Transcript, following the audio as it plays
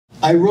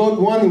I wrote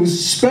one that was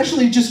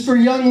especially just for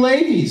young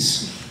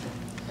ladies.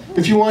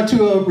 If you want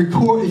to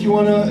record, if you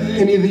want to,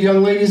 any of the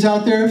young ladies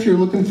out there, if you're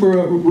looking for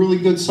a really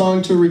good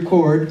song to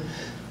record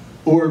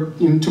or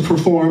to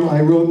perform,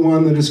 I wrote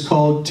one that is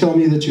called Tell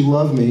Me That You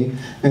Love Me,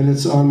 and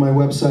it's on my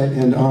website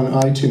and on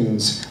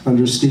iTunes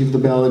under Steve the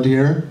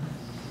Balladeer.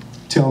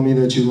 Tell Me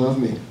That You Love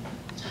Me.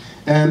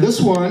 And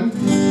this one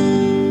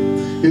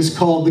is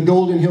called The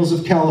Golden Hills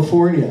of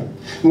California.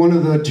 One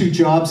of the 2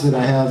 jobs that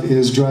I have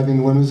is driving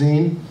a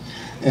limousine.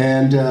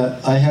 And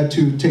I had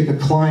to take a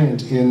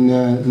client in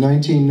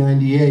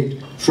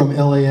 1998 from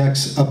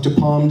LAX up to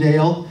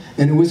Palmdale,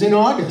 and it was in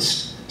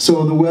August.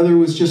 So the weather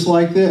was just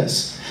like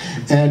this.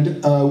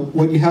 And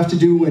what you have to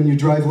do when you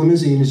drive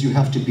limousine is you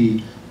have to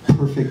be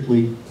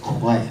perfectly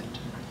quiet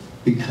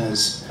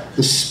because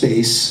the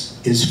space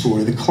is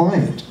for the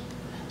client.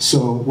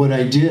 So what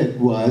I did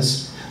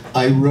was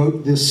I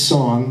wrote this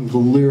song, the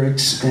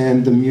lyrics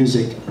and the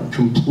music,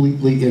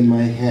 completely in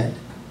my head.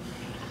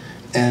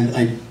 And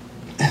I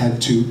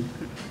had to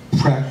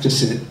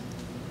practice it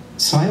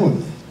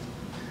silently.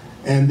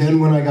 And then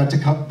when I got to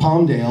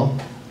Palmdale,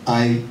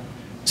 I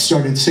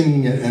started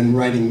singing it and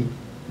writing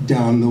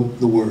down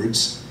the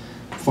words,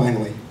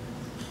 finally.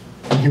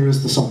 And here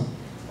is the song,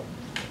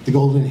 The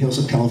Golden Hills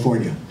of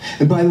California.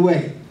 And by the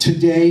way,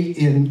 today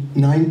in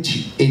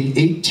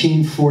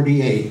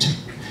 1848,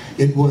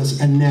 it was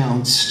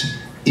announced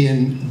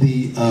in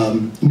the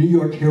New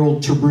York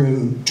Herald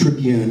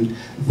Tribune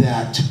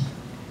that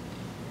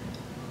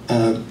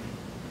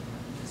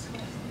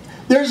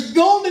there's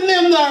gold in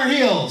them there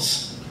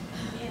hills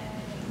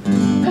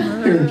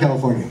here in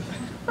California.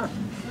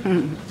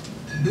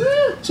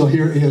 So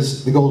here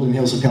is the Golden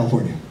Hills of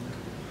California.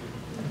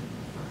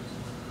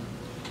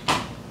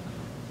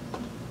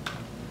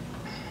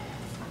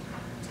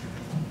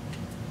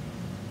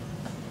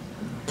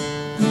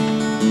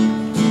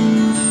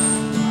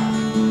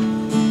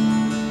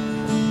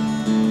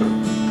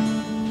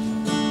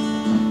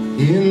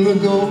 In the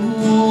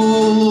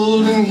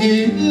golden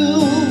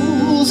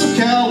hills of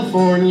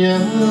California,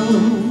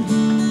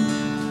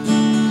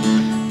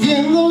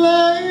 in the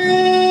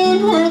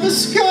land where the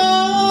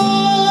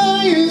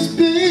sky is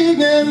big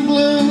and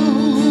blue,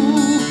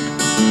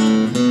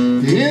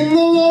 in the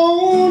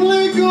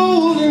lonely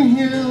golden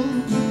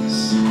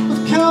hills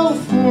of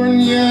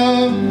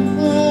California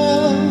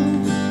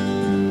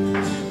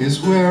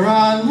is where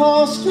I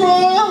lost my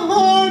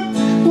heart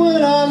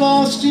when I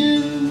lost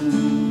you.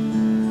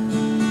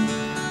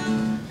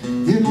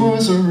 It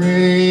was a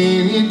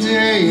rainy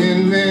day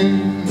in May,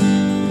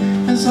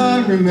 as I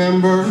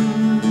remember.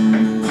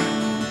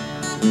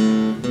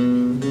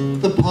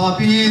 The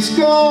poppies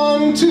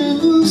gone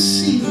to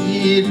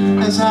seed,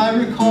 as I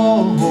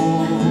recall.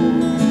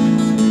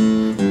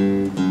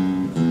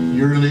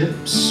 Your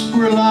lips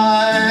were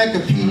like a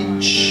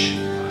peach,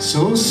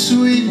 so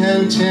sweet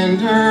and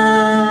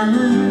tender.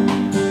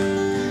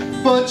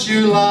 But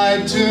you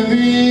lied to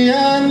me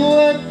and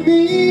let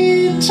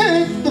me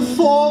take the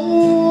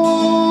fall.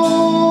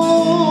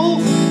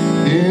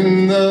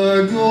 In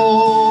the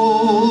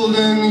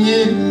golden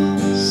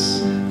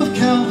hills of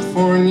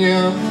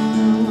California,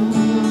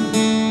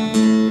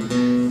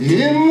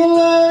 in the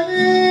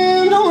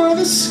land where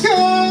the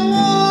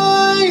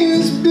sky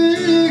is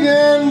big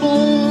and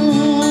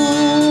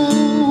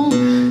blue,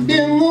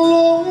 in the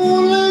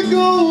lonely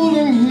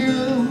golden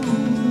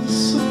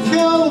hills of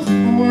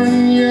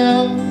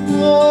California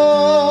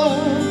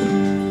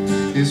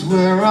is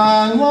where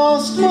I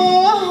lost my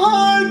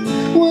heart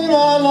when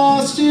I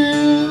lost you.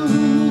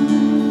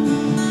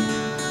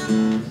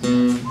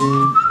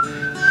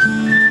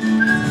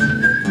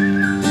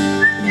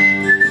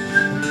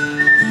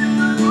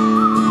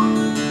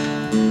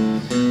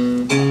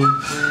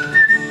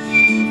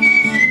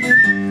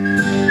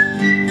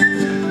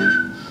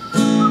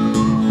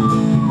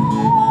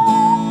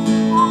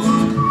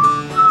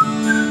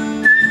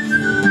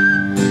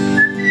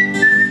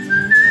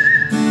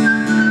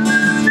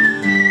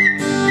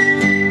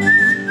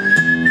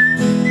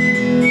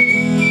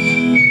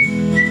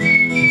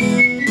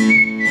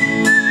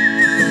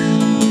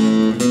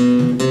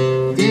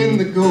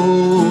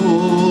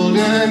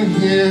 Golden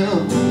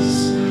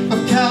hills of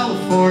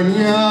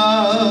California,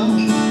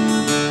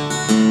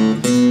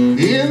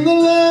 in the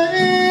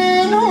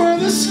land where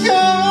the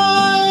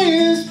sky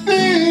is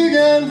big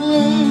and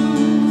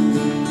blue,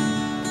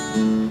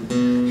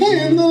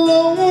 in the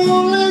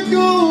lonely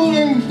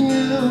golden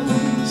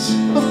hills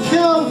of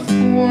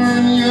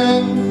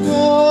California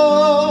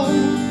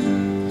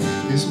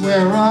is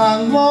where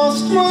I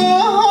lost my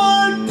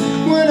heart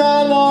when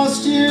I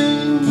lost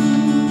you.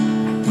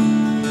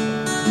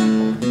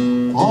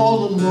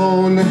 All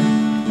alone,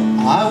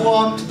 I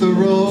walked the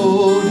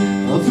road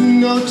of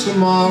no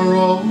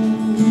tomorrow.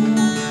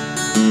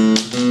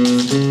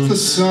 The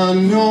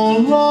sun no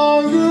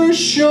longer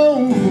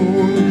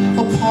shone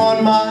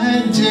upon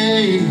my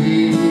day.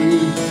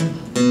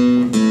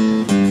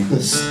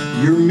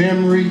 Your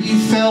memory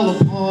fell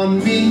upon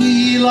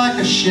me like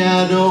a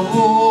shadow,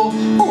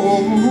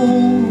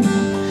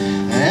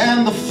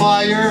 and the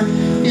fire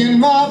in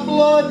my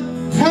blood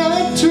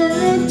had turned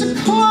learned to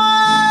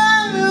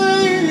climb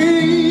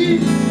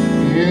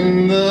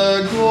in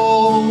the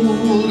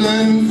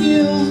golden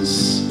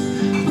hills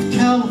of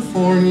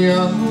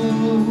California,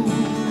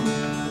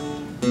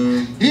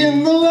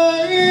 in the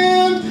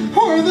land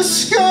where the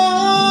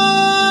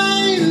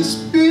sky is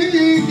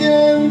big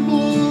and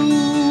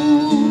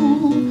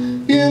blue,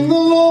 in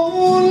the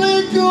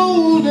lonely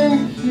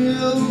golden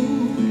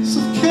hills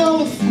of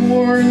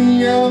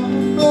California,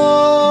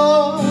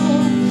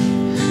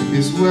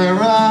 is where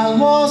I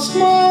lost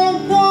my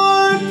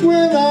heart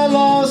when I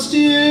lost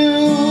you,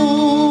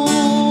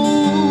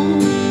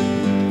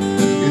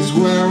 is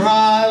where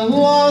I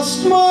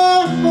lost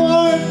my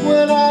heart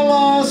when I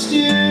lost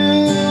you.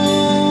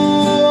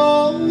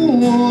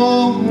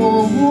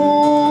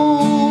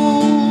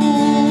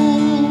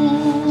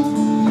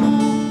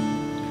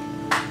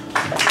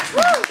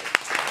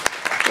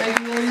 Thank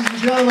you, ladies and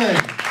gentlemen.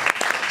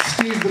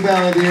 Steve the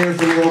Balladeer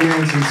from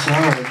Romance and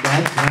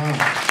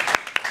Song.